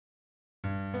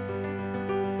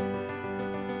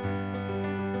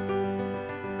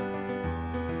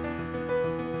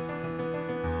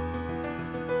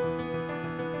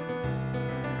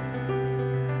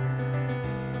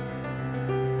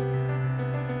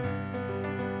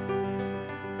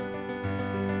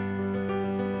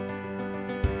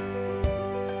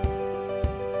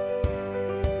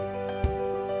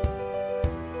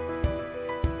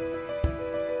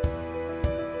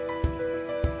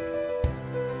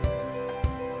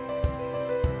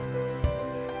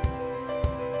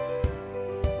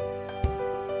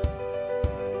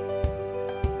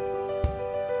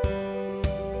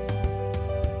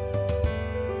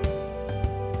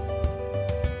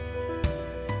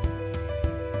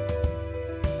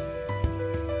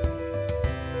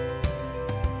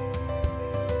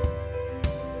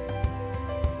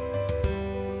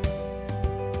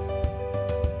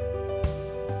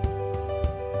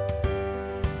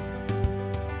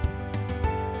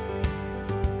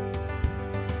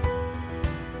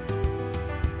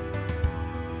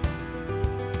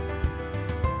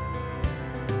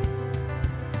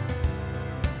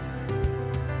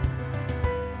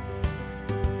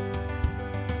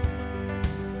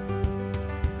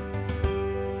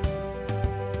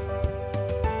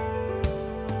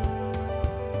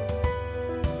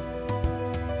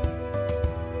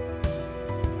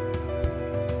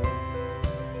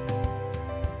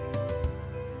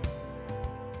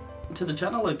to the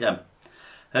channel again.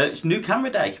 It's new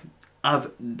camera day.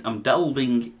 I'm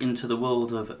delving into the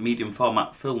world of medium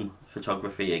format film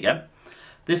photography again.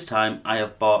 This time I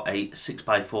have bought a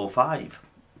 6x45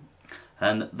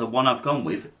 and the one I've gone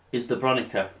with is the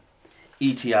Bronica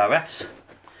ETRS.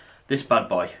 This bad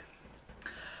boy.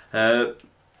 It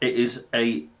is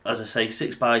a, as I say,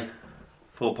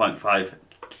 6x4.5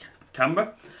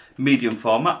 camera, medium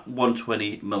format,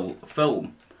 120mm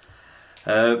film.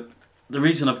 The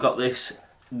reason I've got this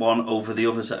one over the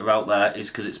others that are out there is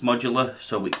because it's modular,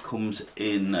 so it comes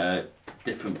in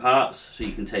different parts, so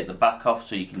you can take the back off,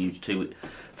 so you can use two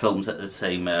films at the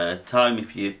same time.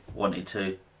 If you wanted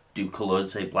to do colour,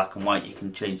 say black and white, you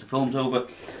can change the films over.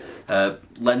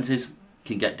 Lenses,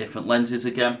 can get different lenses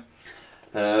again.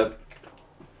 Got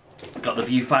the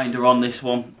viewfinder on this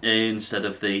one instead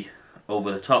of the over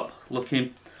the top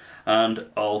looking, and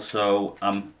also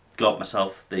got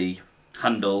myself the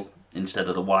handle instead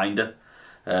of the winder,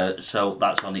 so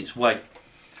that's on its way.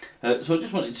 So I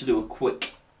just wanted to do a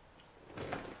quick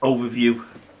overview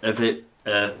of it,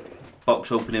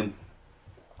 box opening,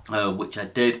 which I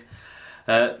did,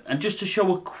 and just to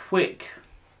show a quick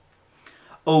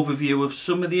overview of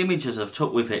some of the images I've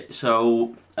took with it.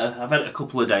 So I've had it a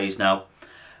couple of days now.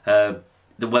 The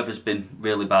weather's been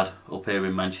really bad up here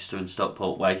in Manchester and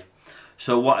Stockport way.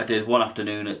 So what I did one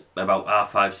afternoon at about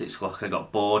 5:30, 6 o'clock, I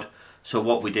got bored. So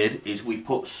what we did is we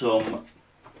put some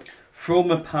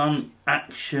Fomapan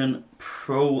Action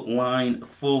Pro Line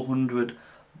 400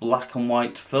 black and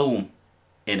white film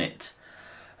in it.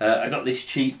 I got this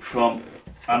cheap from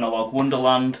Analog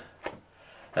Wonderland.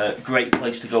 Great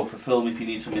place to go for film if you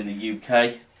need some in the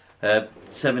UK.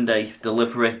 7-day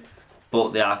delivery, but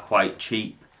they are quite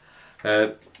cheap.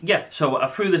 Yeah, so I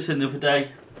threw this in the other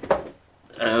day.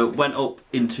 Went up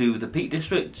into the Peak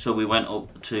District, so we went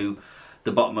up to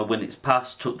the bottom of Winnets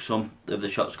Pass, took some of the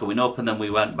shots going up, and then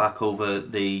we went back over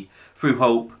through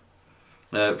Hope,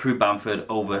 through Bamford,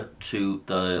 over to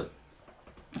the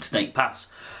Snake Pass.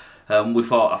 I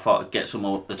thought I'd get some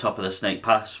at the top of the Snake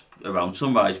Pass around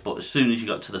sunrise, but as soon as you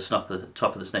got to the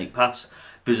top of the Snake Pass,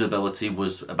 visibility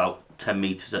was about 10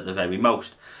 metres at the very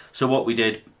most. So what we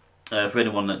did, for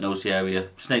anyone that knows the area,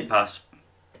 Snake Pass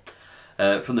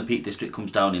from the Peak District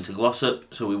comes down into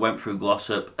Glossop, so we went through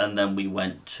Glossop and then we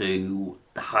went to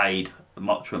Hyde,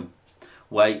 Mottram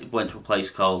way, went to a place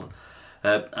called,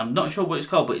 I'm not sure what it's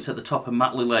called, but it's at the top of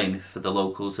Matley Lane for the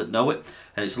locals that know it,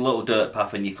 and it's a little dirt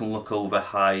path and you can look over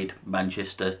Hyde,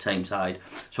 Manchester, Tameside.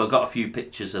 So I got a few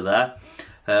pictures of there,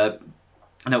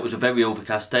 and it was a very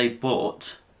overcast day,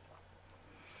 but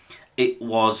it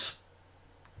was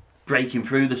breaking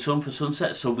through the sun for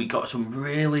sunset, so we got some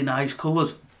really nice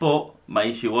colours. But my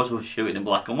issue was I was shooting in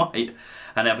black and white,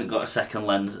 and I haven't got a second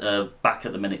lens back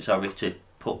at the minute, sorry, to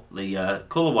put the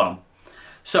colour one on.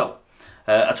 So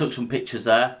I took some pictures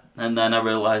there, and then I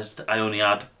realised I only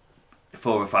had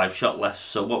 4 or 5 shots left.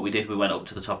 So what we did, we went up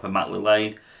to the top of Matley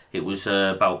Lane. It was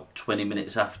about 20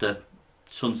 minutes after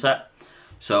sunset.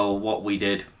 So what we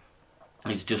did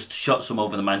is just shot some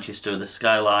over the Manchester, the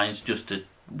skylines, just to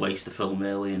waste the film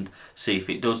really and see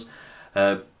if it does.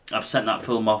 I've sent that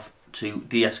film off to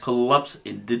DS Colour Labs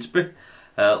in Didsbury,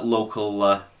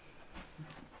 local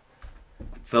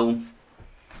film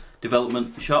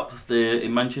development shop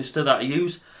in Manchester that I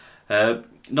use.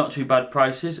 Not too bad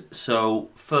prices. So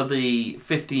for the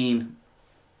 15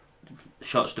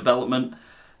 shots development,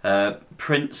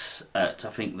 prints at, I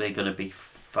think they're going to be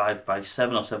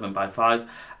 5x7 or 7x5,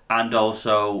 and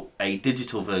also a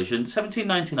digital version,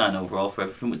 £17.99 overall for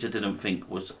everything, which I didn't think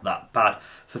was that bad.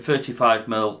 For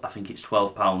 35mm, I think it's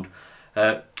 £12.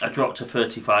 I dropped a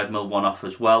 35mm one off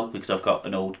as well, because I've got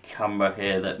an old camera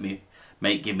here that my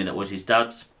mate gave me that was his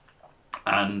dad's,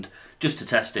 and just to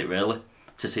test it really,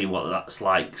 to see what that's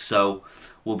like. So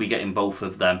we'll be getting both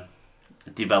of them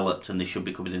developed, and they should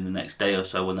be coming in the next day or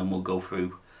so, and then we'll go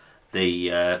through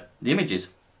the images.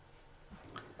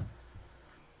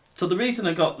 So the reason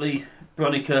I got the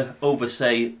Bronica over,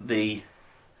 say, the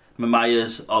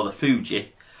Mamiya's or the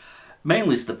Fuji,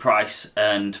 mainly is the price,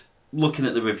 and looking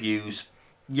at the reviews,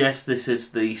 yes, this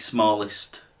is the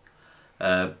smallest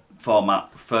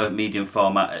format for medium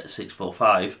format at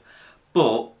 645,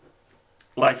 but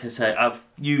like I say, I've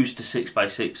used a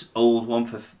 6x6 old one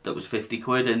that was 50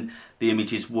 quid, and the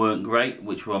images weren't great,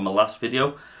 which were on my last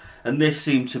video, and this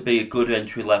seemed to be a good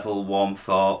entry level one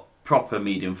for proper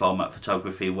medium format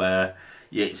photography, where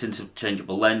it's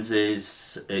interchangeable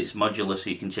lenses, it's modular,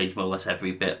 so you can change more or less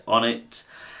every bit on it,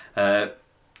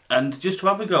 and just to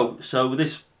have a go. So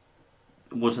this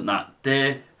wasn't that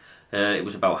dear. It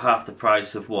was about half the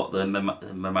price of what the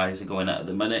Mamiyas are going at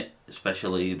the minute,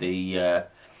 especially the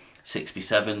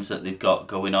 6x7s that they've got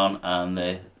going on, and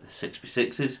the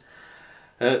 6x6s.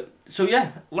 So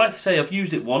yeah, like I say, I've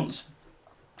used it once,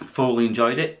 thoroughly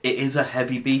enjoyed it. It is a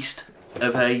heavy beast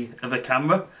of a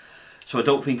camera, so I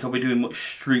don't think I'll be doing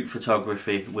much street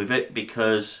photography with it,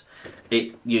 because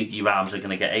your arms are going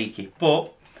to get achy.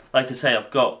 But like I say,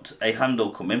 I've got a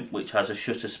handle coming which has a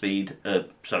shutter speed,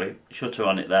 shutter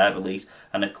on it there, release,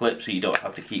 and a clip, so you don't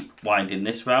have to keep winding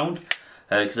this round.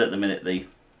 Because at the minute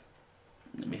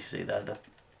let me see there, the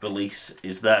release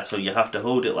is there, so you have to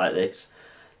hold it like this,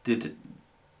 do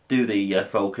the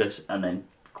focus, and then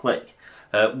click.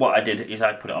 What I did is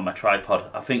I put it on my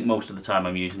tripod. I think most of the time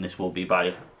I'm using this will be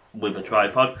with a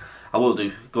tripod. I will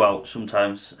go out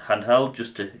sometimes handheld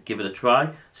just to give it a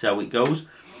try, see how it goes.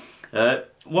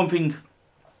 One thing,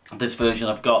 this version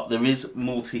I've got, there is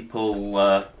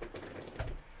multiple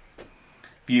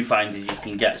viewfinders you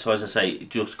can get. So as I say, it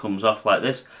just comes off like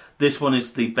this. This one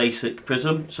is the basic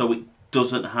prism, so it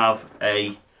doesn't have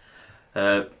a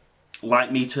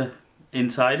light meter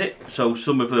inside it. So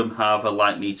some of them have a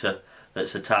light meter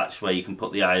that's attached where you can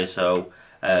put the ISO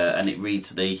and it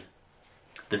reads the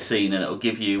scene, and it'll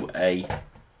give you a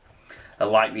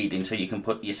light reading, so you can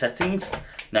put your settings.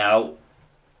 Now,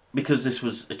 because this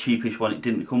was a cheapish one, it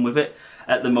didn't come with it.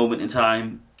 At the moment in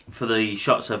time, for the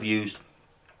shots I've used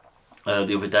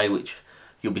the other day, which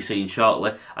you'll be seeing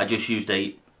shortly, I just used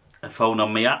a phone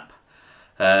on my app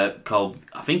called,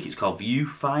 I think it's called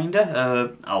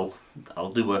Viewfinder.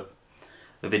 I'll do a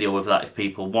video of that if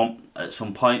people want at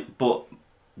some point, but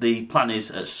the plan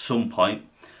is at some point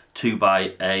to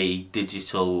buy a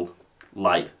digital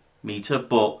light meter,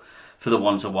 but for the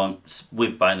ones I want,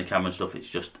 with buying the camera and stuff, it's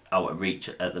just out of reach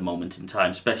at the moment in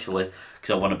time, especially because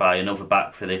I want to buy another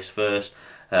back for this first.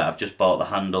 I've just bought the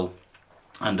handle,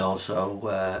 and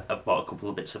also I've bought a couple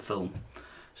of bits of film.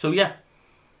 So yeah,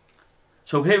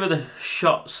 so here are the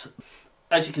shots.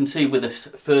 As you can see with this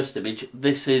first image,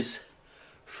 this is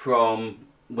from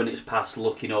when it's past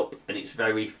looking up, and it's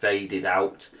very faded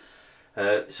out.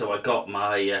 So I got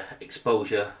my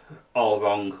exposure all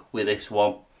wrong with this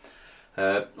one.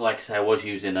 Like I say, I was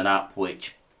using an app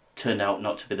which turned out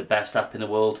not to be the best app in the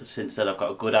world. Since then I've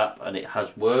got a good app and it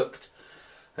has worked.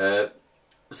 So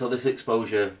this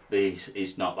exposure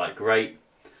is not that great.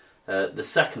 The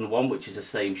second one, which is the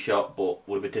same shot but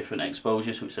with a different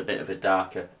exposure, so it's a bit of a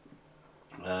darker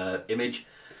image.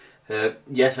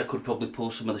 Yes, I could probably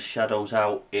pull some of the shadows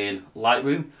out in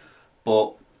Lightroom,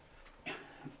 but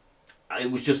it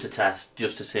was just a test,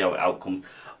 just to see how it outcomes.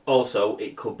 Also,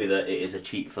 it could be that it is a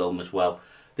cheap film as well.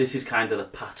 This is kind of the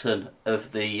pattern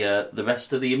of the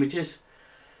rest of the images.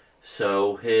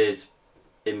 So here's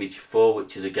image 4,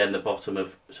 which is again the bottom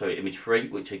of, sorry, image 3,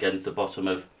 which again is the bottom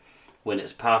of when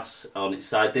it's past on its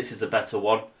side. This is the better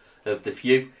one of the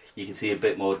few. You can see a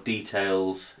bit more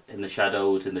details in the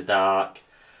shadows, in the dark.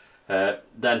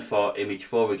 Then for image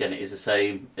 4, again it is the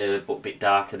same, but a bit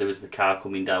darker. There is the car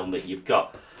coming down that you've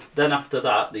got. Then after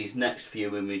that, these next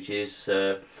few images,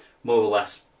 more or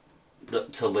less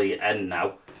till the end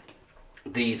now,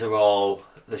 these are all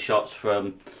the shots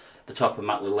from the top of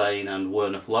Matley Lane and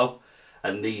Werner Flow,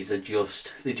 and these are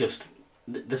just,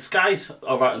 the sky's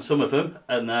alright on some of them,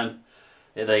 and then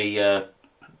the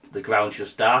ground's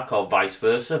just dark, or vice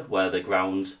versa, where the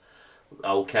ground's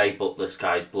okay but the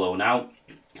sky's blown out.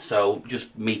 So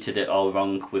just metered it all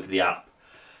wrong with the app.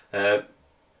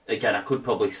 Again, I could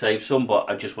probably save some, but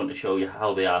I just want to show you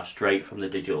how they are straight from the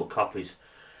digital copies.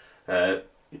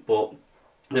 But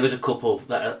there is a couple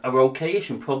that are okay-ish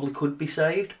and probably could be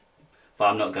saved, but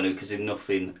I'm not going to, because there's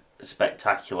nothing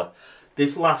spectacular.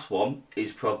 This last one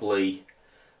is probably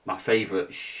my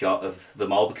favourite shot of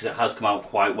them all, because it has come out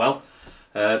quite well.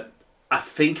 I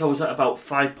think I was at about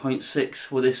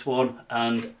 5.6 with this one,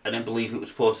 and I believe it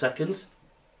was 4 seconds.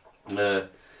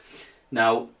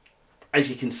 Now, as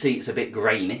you can see, it's a bit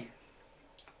grainy,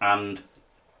 and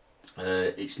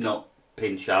it's not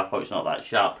pin sharp, or it's not that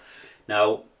sharp.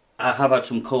 Now, I have had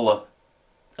some colour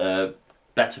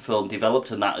better film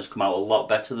developed, and that has come out a lot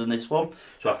better than this one.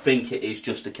 So I think it is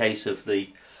just a case of the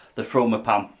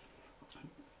Fomapan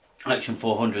Action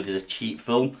 400 is a cheap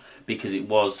film, because it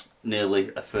was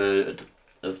nearly a third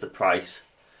of the price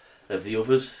of the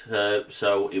others,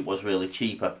 so it was really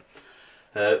cheaper.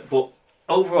 But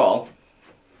overall,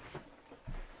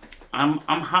 I'm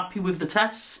happy with the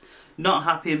tests. Not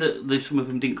happy that some of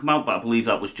them didn't come out, but I believe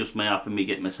that was just my app and me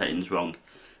getting my settings wrong.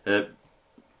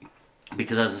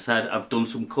 Because as I said, I've done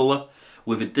some colour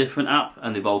with a different app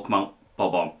and they've all come out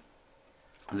bob on.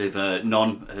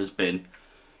 None has been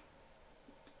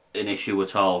an issue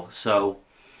at all. So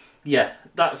yeah,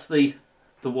 that's the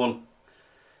one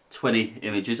 120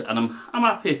 images, and I'm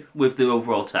happy with the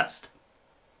overall test.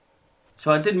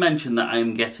 So I did mention that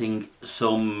I'm getting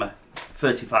some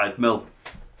 35mm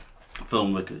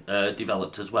film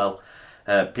developed as well,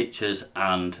 pictures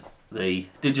and the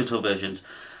digital versions.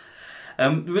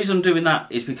 The reason I'm doing that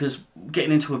is because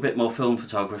getting into a bit more film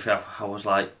photography, I was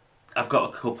like, I've got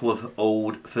a couple of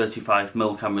old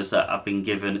 35mm cameras that I've been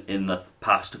given in the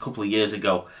past, a couple of years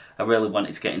ago. I really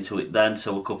wanted to get into it then,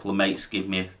 so a couple of mates give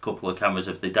me a couple of cameras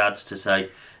of their dads to say,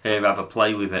 here, have a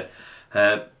play with it.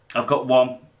 I've got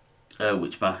one,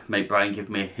 which my mate Brian gave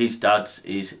me, his dad's,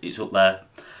 it's up there.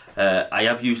 I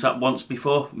have used that once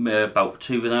before, about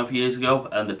 2.5 years ago,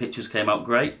 and the pictures came out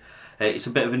great. It's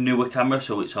a bit of a newer camera,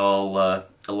 so it's all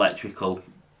electrical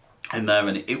in there,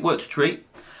 and it works a treat.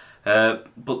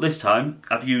 But this time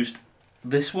I've used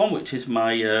this one, which is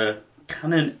my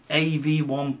Canon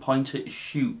AV1 point and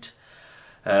shoot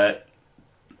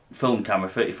film camera,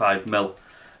 35mm.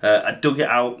 I dug it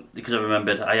out because I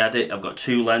remembered I had it. I've got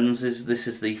two lenses. This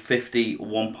is the 50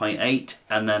 1.8,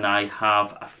 and then I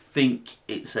have, I think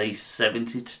it's a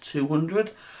 70 to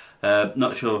 200.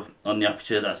 Not sure on the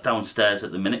aperture. That's downstairs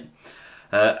at the minute.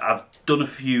 I've done a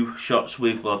few shots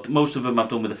with, well, most of them I've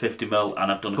done with a 50mm,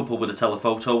 and I've done a couple with a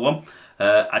telephoto one.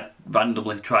 I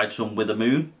randomly tried some with a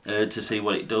moon to see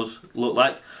what it does look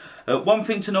like. One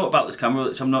thing to note about this camera,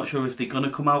 which I'm not sure if they're going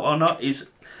to come out or not, is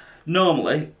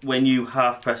normally when you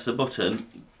half press the button,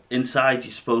 inside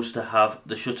you're supposed to have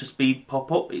the shutter speed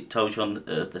pop up. It tells you on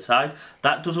the side.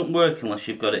 That doesn't work unless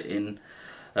you've got it in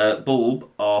bulb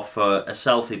or for a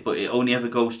selfie, but it only ever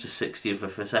goes to 60th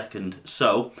of a second.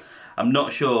 So I'm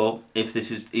not sure if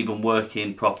this is even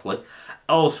working properly.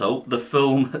 Also, the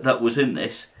film that was in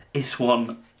this is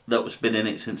one that was been in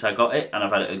it since I got it, and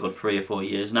I've had it a good 3 or 4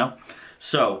 years now.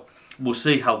 So we'll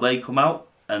see how they come out,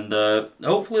 and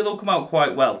hopefully they'll come out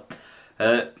quite well.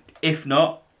 If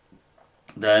not,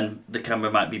 then the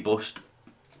camera might be bust.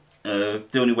 The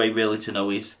only way really to know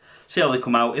is see how they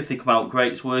come out. If they come out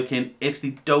great, it's working. If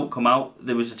they don't come out,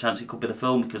 there is a chance it could be the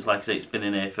film, because like I say, it's been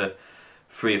in here for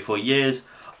 3 or 4 years.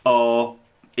 Or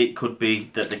it could be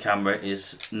that the camera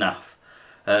is naff.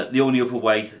 The only other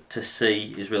way to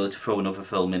see is really to throw another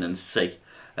film in and see.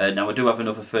 Now I do have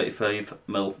another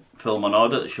 35mm film on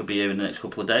order that should be here in the next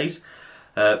couple of days.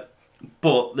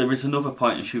 But there is another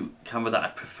point and shoot camera that I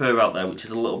prefer out there, which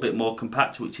is a little bit more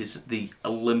compact, which is the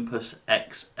Olympus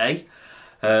XA.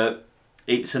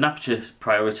 It's an aperture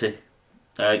priority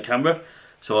camera.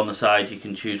 So on the side you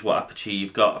can choose what aperture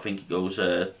you've got. I think it goes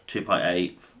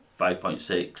 2.8,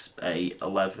 5.6, 8,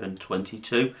 11,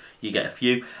 22. You get a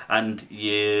few, and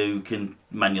you can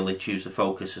manually choose the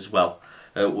focus as well,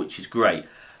 which is great.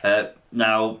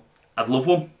 Now, I'd love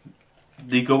one.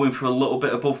 They're going for a little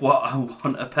bit above what I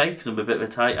want to pay because I'm a bit of a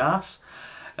tight ass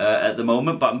at the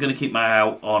moment, but I'm going to keep my eye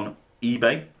out on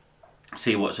eBay,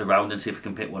 see what's around and see if I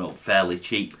can pick one up fairly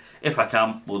cheap. If I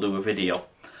can, we'll do a video.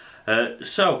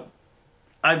 So,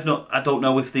 I don't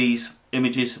know if these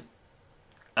images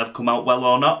have come out well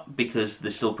or not because they're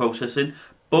still processing,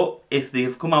 but if they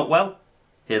have come out well,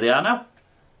 here they are now.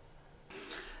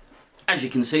 As you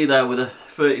can see there with the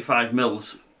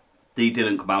 35mm, they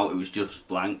didn't come out, it was just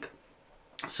blank.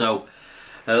 So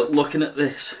looking at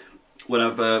this, when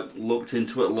I've looked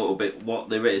into it a little bit, what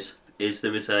there is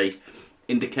a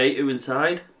indicator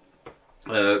inside,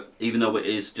 even though it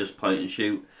is just point and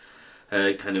shoot,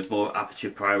 kind of more aperture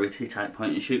priority type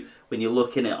point and shoot. When you're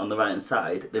looking at it on the right hand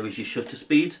side, there is your shutter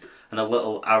speeds, and a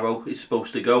little arrow is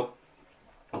supposed to go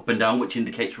up and down, which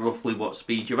indicates roughly what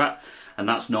speed you're at, and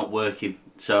that's not working.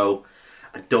 So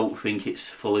I don't think it's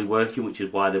fully working, which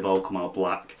is why they've all come out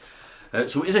black.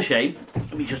 So it is a shame.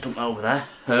 Let me just dump that over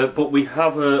there. But we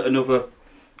have another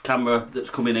camera that's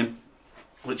coming in,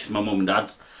 which is my mum and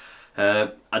dad's.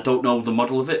 I don't know the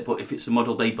model of it, but if it's the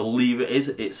model they believe it is,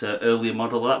 it's an earlier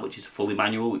model of that, which is fully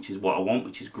manual, which is what I want,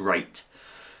 which is great.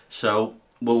 So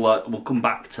we'll come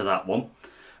back to that one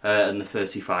and the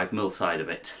 35mm side of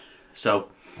it. So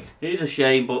it is a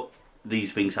shame, but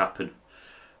these things happen.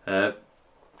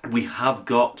 We have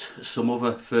got some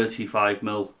other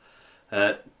 35mm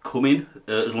coming,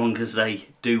 as long as they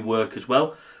do work as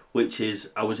well, which is,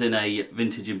 I was in a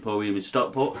vintage emporium in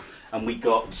Stockport and we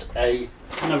got a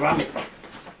panoramic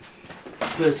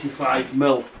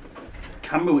 35mm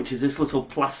camera, which is this little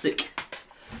plastic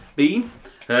beam,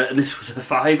 and this was a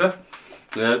 £5.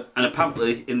 And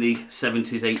apparently in the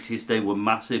 70s, 80s they were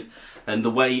massive, and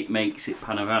the way it makes it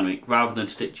panoramic, rather than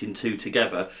stitching two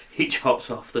together, it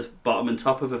chops off the bottom and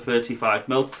top of a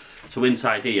 35mm. So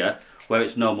inside here, where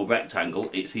it's normal rectangle,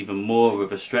 it's even more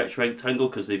of a stretch rectangle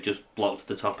because they've just blocked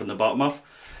the top and the bottom off.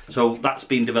 So that's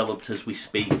being developed as we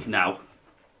speak now.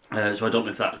 So I don't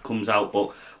know if that comes out,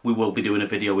 but we will be doing a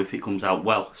video if it comes out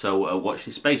well, so watch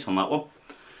this space on that one.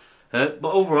 But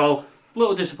overall, a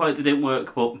little disappointed it didn't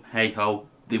work, but hey ho,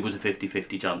 there was a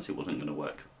 50-50 chance it wasn't going to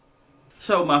work.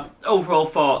 So my overall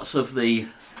thoughts of the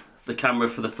camera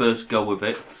for the first go with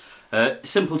it.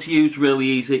 Simple to use, really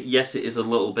easy. Yes, it is a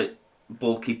little bit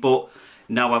bulky, but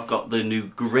now I've got the new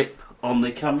grip on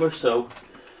the camera, so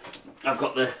I've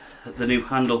got the new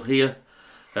handle here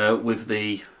with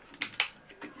the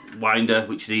winder,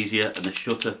 which is easier, and the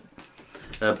shutter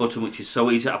button, which is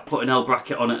so easy. I've put an L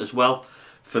bracket on it as well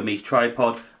for me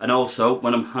tripod, and also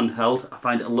when I'm handheld I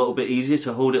find it a little bit easier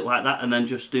to hold it like that and then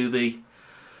just do the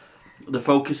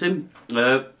focusing.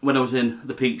 When I was in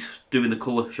the peaks doing the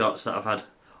colour shots that I've had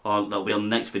on, that'll be on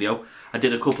the next video, I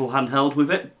did a couple handheld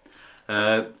with it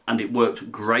and it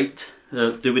worked great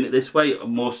doing it this way,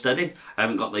 more steady. I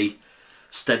haven't got the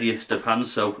steadiest of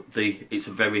hands, so it's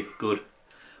a very good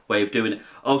way of doing it.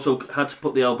 Also had to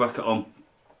put the L bracket on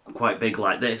quite big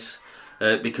like this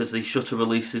because the shutter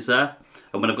release is there,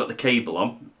 and when I've got the cable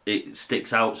on it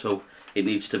sticks out, so it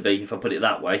needs to be, if I put it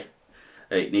that way,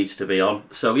 it needs to be on.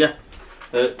 So yeah,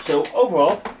 so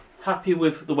overall happy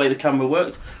with the way the camera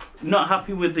worked. Not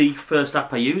happy with the first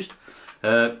app I used.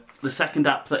 The second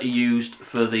app that I used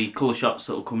for the colour shots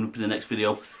that will come up in the next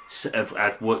video,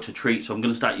 I've worked a treat, so I'm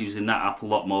going to start using that app a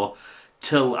lot more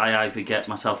till I either get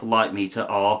myself a light meter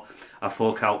or I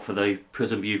fork out for the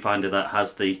Prism viewfinder that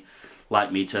has the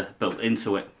light meter built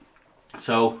into it.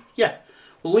 So yeah,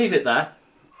 we'll leave it there.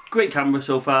 Great camera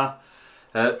so far.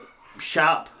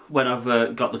 Sharp when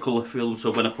I've got the colour film,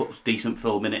 so when I put decent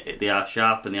film in it, they are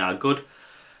sharp and they are good.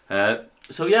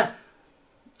 So yeah,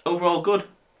 overall good,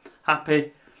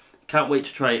 happy, can't wait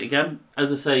to try it again.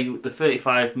 As I say, the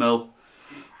 35mm,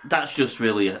 that's just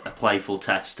really a playful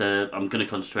test. I'm going to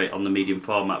concentrate on the medium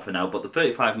format for now, but the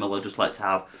 35mm I just like to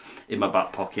have in my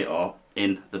back pocket or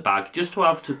in the bag, just to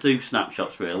have to do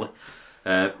snapshots really.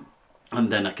 And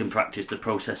then I can practice the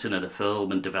processing of the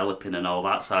film and developing and all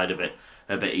that side of it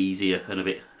a bit easier and a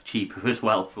bit cheaper as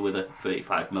well with a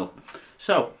 35mm.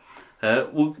 So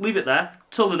we'll leave it there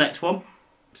till the next one.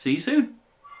 See you soon.